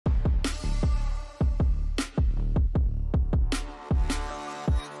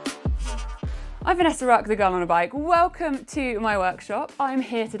I'm Vanessa Ruck, the girl on a bike. Welcome to my workshop. I'm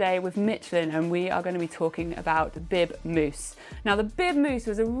here today with Michelin and we are going to be talking about Bib Mousse. Now the Bib Mousse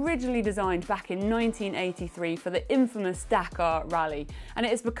was originally designed back in 1983 for the infamous Dakar Rally, and it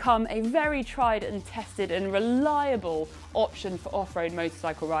has become a very tried and tested and reliable option for off-road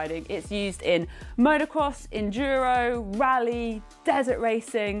motorcycle riding. It's used in motocross, enduro, rally, desert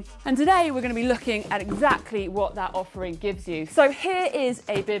racing, and today we're going to be looking at exactly what that offering gives you. So here is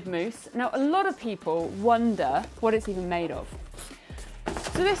a Bib Mousse. Now a lot of people wonder what it's even made of.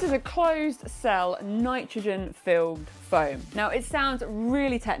 So this is a closed cell nitrogen filled foam. Now it sounds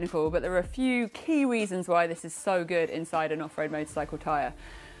really technical, but there are a few key reasons why this is so good inside an off-road motorcycle tyre.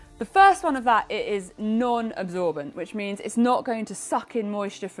 The first one of that, it is non-absorbent, which means it's not going to suck in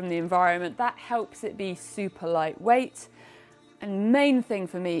moisture from the environment. That helps it be super lightweight. And main thing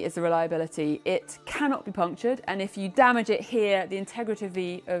for me is the reliability. It cannot be punctured, and if you damage it here, the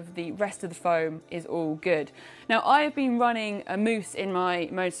integrity of the rest of the foam is all good. Now I have been running a mousse in my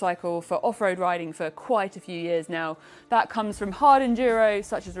motorcycle for off-road riding for quite a few years now. That comes from hard enduro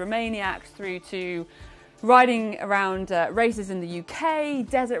such as Romaniacs through to riding around races in the UK,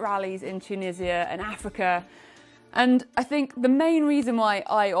 desert rallies in Tunisia and Africa. And I think the main reason why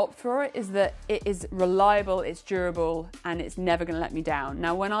I opt for it is that it is reliable, it's durable, and it's never going to let me down.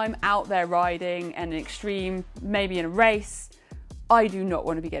 Now, when I'm out there riding and an extreme, maybe in a race, I do not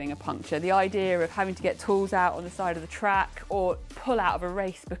want to be getting a puncture. The idea of having to get tools out on the side of the track or pull out of a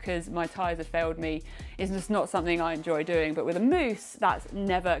race because my tyres have failed me is just not something I enjoy doing. But with a mousse, that's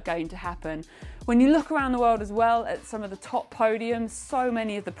never going to happen. When you look around the world as well at some of the top podiums, so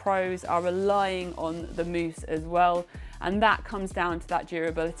many of the pros are relying on the mousse as well, and that comes down to that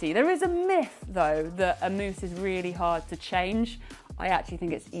durability. There is a myth though that a mousse is really hard to change. I actually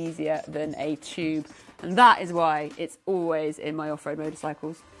think it's easier than a tube, and that is why it's always in my off-road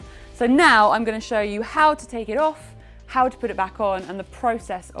motorcycles. So now I'm going to show you how to take it off, how to put it back on, and the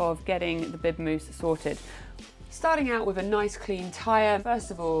process of getting the Bib Mousse sorted. Starting out with a nice clean tyre, first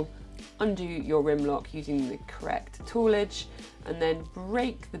of all, undo your rim lock using the correct toolage, and then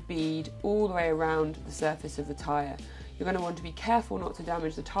break the bead all the way around the surface of the tyre. You're going to want to be careful not to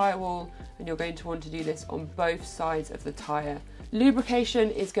damage the tyre wall, and you're going to want to do this on both sides of the tyre. Lubrication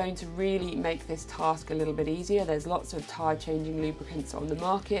is going to really make this task a little bit easier. There's lots of tyre changing lubricants on the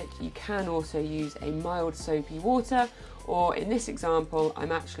market. You can also use a mild soapy water, or in this example,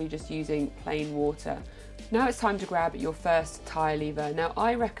 I'm actually just using plain water. Now it's time to grab your first tyre lever. Now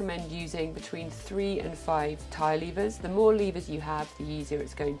I recommend using between 3 and 5 tyre levers. The more levers you have, the easier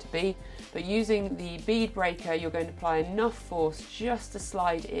it's going to be. But using the bead breaker, you're going to apply enough force just to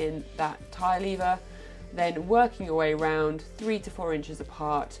slide in that tyre lever. Then working your way around 3 to 4 inches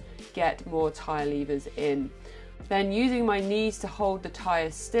apart, get more tyre levers in. Then using my knees to hold the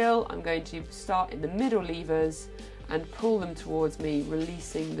tyre still, I'm going to start in the middle levers and pull them towards me,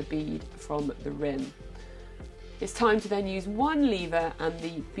 releasing the bead from the rim. It's time to then use one lever and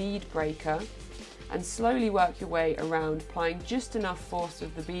the bead breaker and slowly work your way around, applying just enough force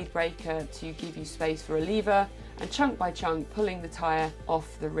with the bead breaker to give you space for a lever, and chunk by chunk pulling the tyre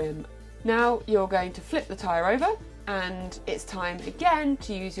off the rim. Now you're going to flip the tyre over, and it's time again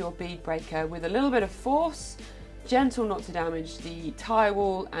to use your bead breaker with a little bit of force, gentle not to damage the tyre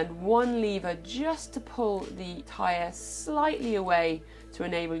wall, and one lever just to pull the tyre slightly away to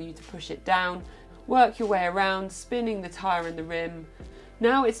enable you to push it down. Work your way around, spinning the tyre and the rim.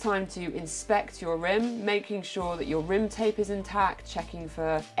 Now it's time to inspect your rim, making sure that your rim tape is intact, checking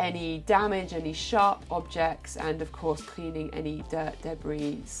for any damage, any sharp objects, and of course cleaning any dirt,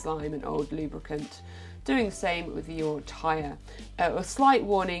 debris, slime and old lubricant. Doing the same with your tyre. A slight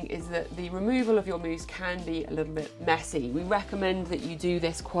warning is that the removal of your mousse can be a little bit messy. We recommend that you do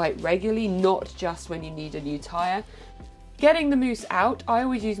this quite regularly, not just when you need a new tyre. Getting the mousse out, I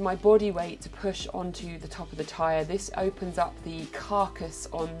always use my body weight to push onto the top of the tyre. This opens up the carcass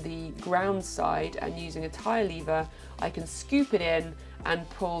on the ground side, and using a tyre lever, I can scoop it in and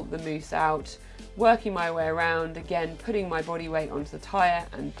pull the mousse out. Working my way around, again putting my body weight onto the tyre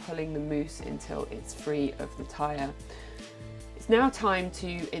and pulling the mousse until it's free of the tyre. It's now time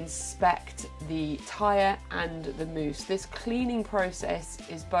to inspect the tyre and the mousse. This cleaning process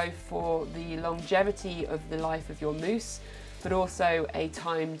is both for the longevity of the life of your mousse, but also a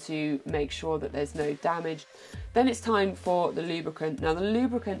time to make sure that there's no damage. Then it's time for the lubricant. Now the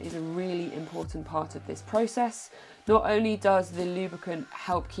lubricant is a really important part of this process. Not only does the lubricant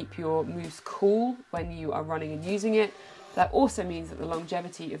help keep your mousse cool when you are running and using it, that also means that the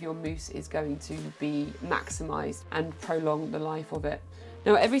longevity of your mousse is going to be maximised and prolong the life of it.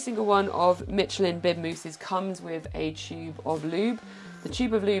 Now every single one of MICHELIN Bib Mousses comes with a tube of lube. The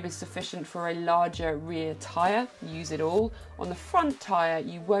tube of lube is sufficient for a larger rear tyre, use it all. On the front tyre,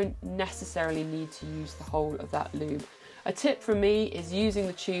 you won't necessarily need to use the whole of that lube. A tip from me is using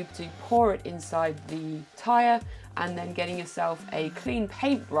the tube to pour it inside the tyre and then getting yourself a clean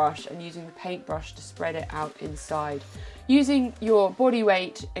paintbrush and using the paintbrush to spread it out inside. Using your body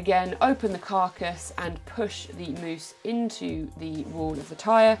weight, again, open the carcass and push the mousse into the wall of the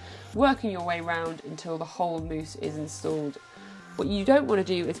tyre, working your way round until the whole mousse is installed. What you don't want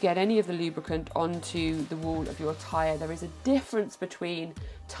to do is get any of the lubricant onto the wall of your tyre. There is a difference between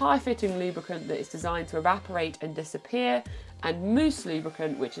tyre fitting lubricant that is designed to evaporate and disappear and mousse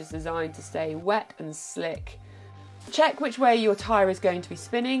lubricant which is designed to stay wet and slick. Check which way your tyre is going to be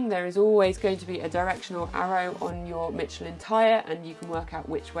spinning. There is always going to be a directional arrow on your Michelin tyre and you can work out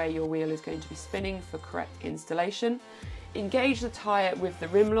which way your wheel is going to be spinning for correct installation. Engage the tyre with the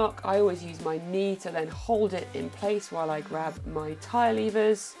rim lock. I always use my knee to then hold it in place while I grab my tyre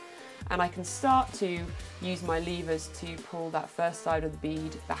levers, and I can start to use my levers to pull that first side of the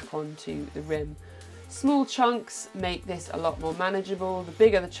bead back onto the rim. Small chunks make this a lot more manageable. The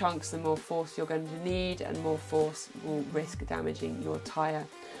bigger the chunks, the more force you're going to need and more force will risk damaging your tyre.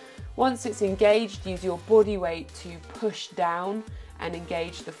 Once it's engaged, use your body weight to push down and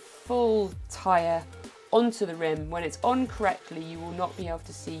engage the full tyre onto the rim. When it's on correctly, you will not be able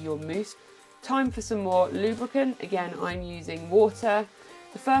to see your mousse. Time for some more lubricant. Again, I'm using water.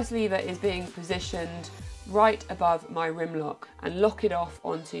 The first lever is being positioned right above my rim lock and lock it off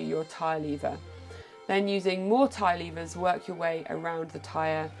onto your tyre lever. Then using more tyre levers, work your way around the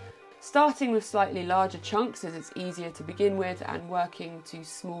tyre, starting with slightly larger chunks as it's easier to begin with and working to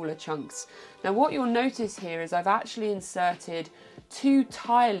smaller chunks. Now what you'll notice here is I've actually inserted 2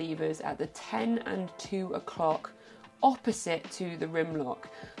 tyre levers at the 10 and 2 o'clock opposite to the rim lock.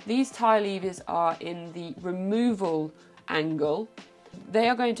 These tyre levers are in the removal angle. They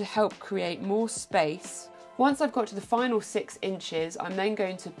are going to help create more space. Once I've got to the final 6 inches, I'm then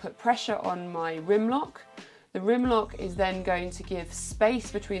going to put pressure on my rim lock. The rim lock is then going to give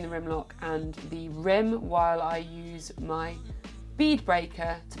space between the rim lock and the rim while I use my bead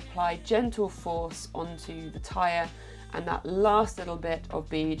breaker to apply gentle force onto the tyre, and that last little bit of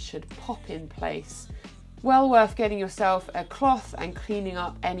bead should pop in place. Well worth getting yourself a cloth and cleaning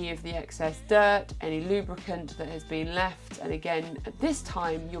up any of the excess dirt, any lubricant that has been left, and again at this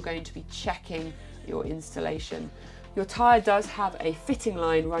time you're going to be checking your installation. Your tyre does have a fitting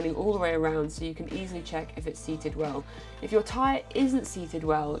line running all the way around so you can easily check if it's seated well. If your tyre isn't seated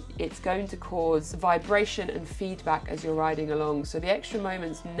well, it's going to cause vibration and feedback as you're riding along, so the extra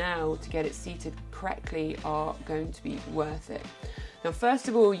moments now to get it seated correctly are going to be worth it. Now first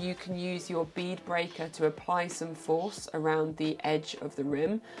of all, you can use your bead breaker to apply some force around the edge of the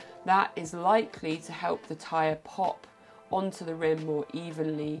rim. That is likely to help the tyre pop onto the rim more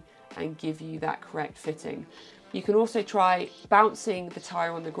evenly and give you that correct fitting. You can also try bouncing the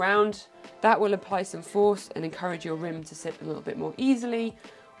tyre on the ground. That will apply some force and encourage your rim to sit a little bit more easily.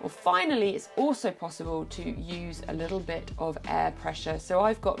 Or finally, it's also possible to use a little bit of air pressure. So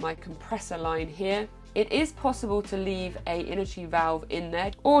I've got my compressor line here. It is possible to leave an inner tube valve in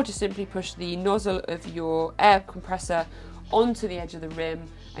there or to simply push the nozzle of your air compressor onto the edge of the rim,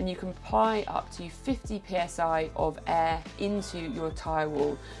 and you can apply up to 50 psi of air into your tyre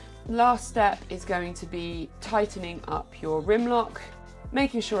wall. Last step is going to be tightening up your rim lock,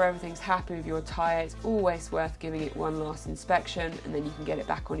 making sure everything's happy with your tyre. It's always worth giving it one last inspection and then you can get it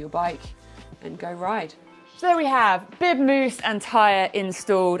back on your bike and go ride. So there we have bib mousse and tyre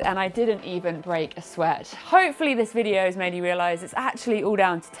installed, and I didn't even break a sweat. Hopefully this video has made you realise it's actually all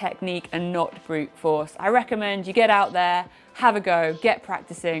down to technique and not brute force. I recommend you get out there, have a go, get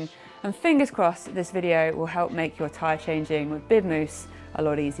practicing, and fingers crossed this video will help make your tyre changing with bib mousse a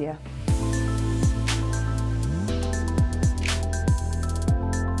lot easier.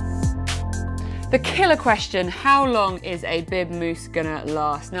 The killer question, how long is a bib mousse gonna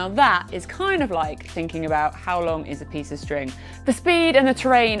last? Now that is kind of like thinking about how long is a piece of string. The speed and the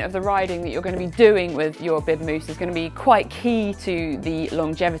terrain of the riding that you're gonna be doing with your bib mousse is gonna be quite key to the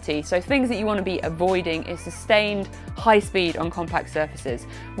longevity. So things that you wanna be avoiding is sustained high speed on compact surfaces.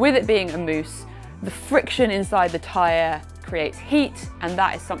 With it being a mousse, the friction inside the tyre creates heat, and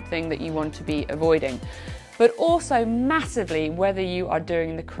that is something that you want to be avoiding. But also massively whether you are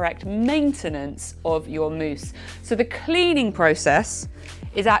doing the correct maintenance of your mousse. So the cleaning process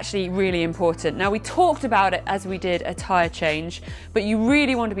is actually really important. Now we talked about it as we did a tyre change, but you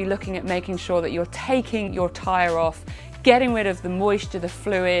really want to be looking at making sure that you're taking your tyre off, getting rid of the moisture, the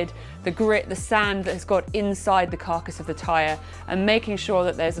fluid, the grit, the sand that has got inside the carcass of the tyre, and making sure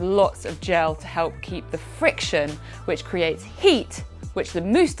that there's lots of gel to help keep the friction, which creates heat, which the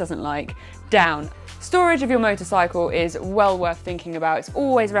mousse doesn't like, down. Storage of your motorcycle is well worth thinking about. It's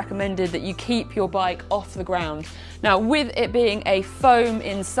always recommended that you keep your bike off the ground. Now, with it being a foam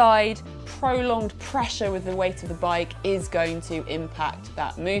inside, prolonged pressure with the weight of the bike is going to impact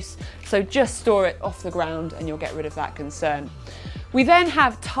that mousse. So just store it off the ground and you'll get rid of that concern. We then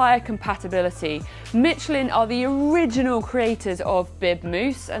have tyre compatibility. Michelin are the original creators of Bib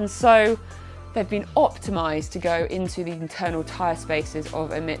Mousse, and so they've been optimised to go into the internal tyre spaces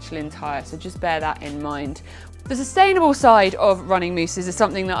of a Michelin tyre, so just bear that in mind. The sustainable side of running mousses is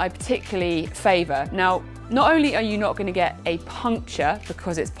something that I particularly favour. Now, not only are you not going to get a puncture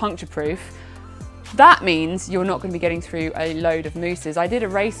because it's puncture proof, that means you're not going to be getting through a load of mousses. I did a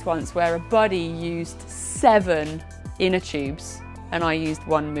race once where a buddy used 7 inner tubes and I used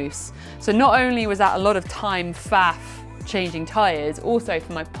 1 mousse. So not only was that a lot of time, faff, changing tyres, also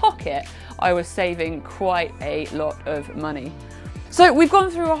for my pocket, I was saving quite a lot of money. So we've gone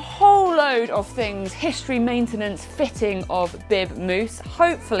through a whole load of things: history, maintenance, fitting of Bib Mousse.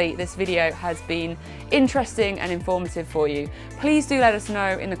 Hopefully this video has been interesting and informative for you. Please do let us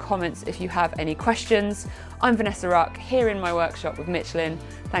know in the comments if you have any questions. I'm Vanessa here in my workshop with Michelin.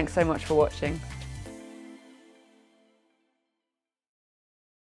 Thanks so much for watching.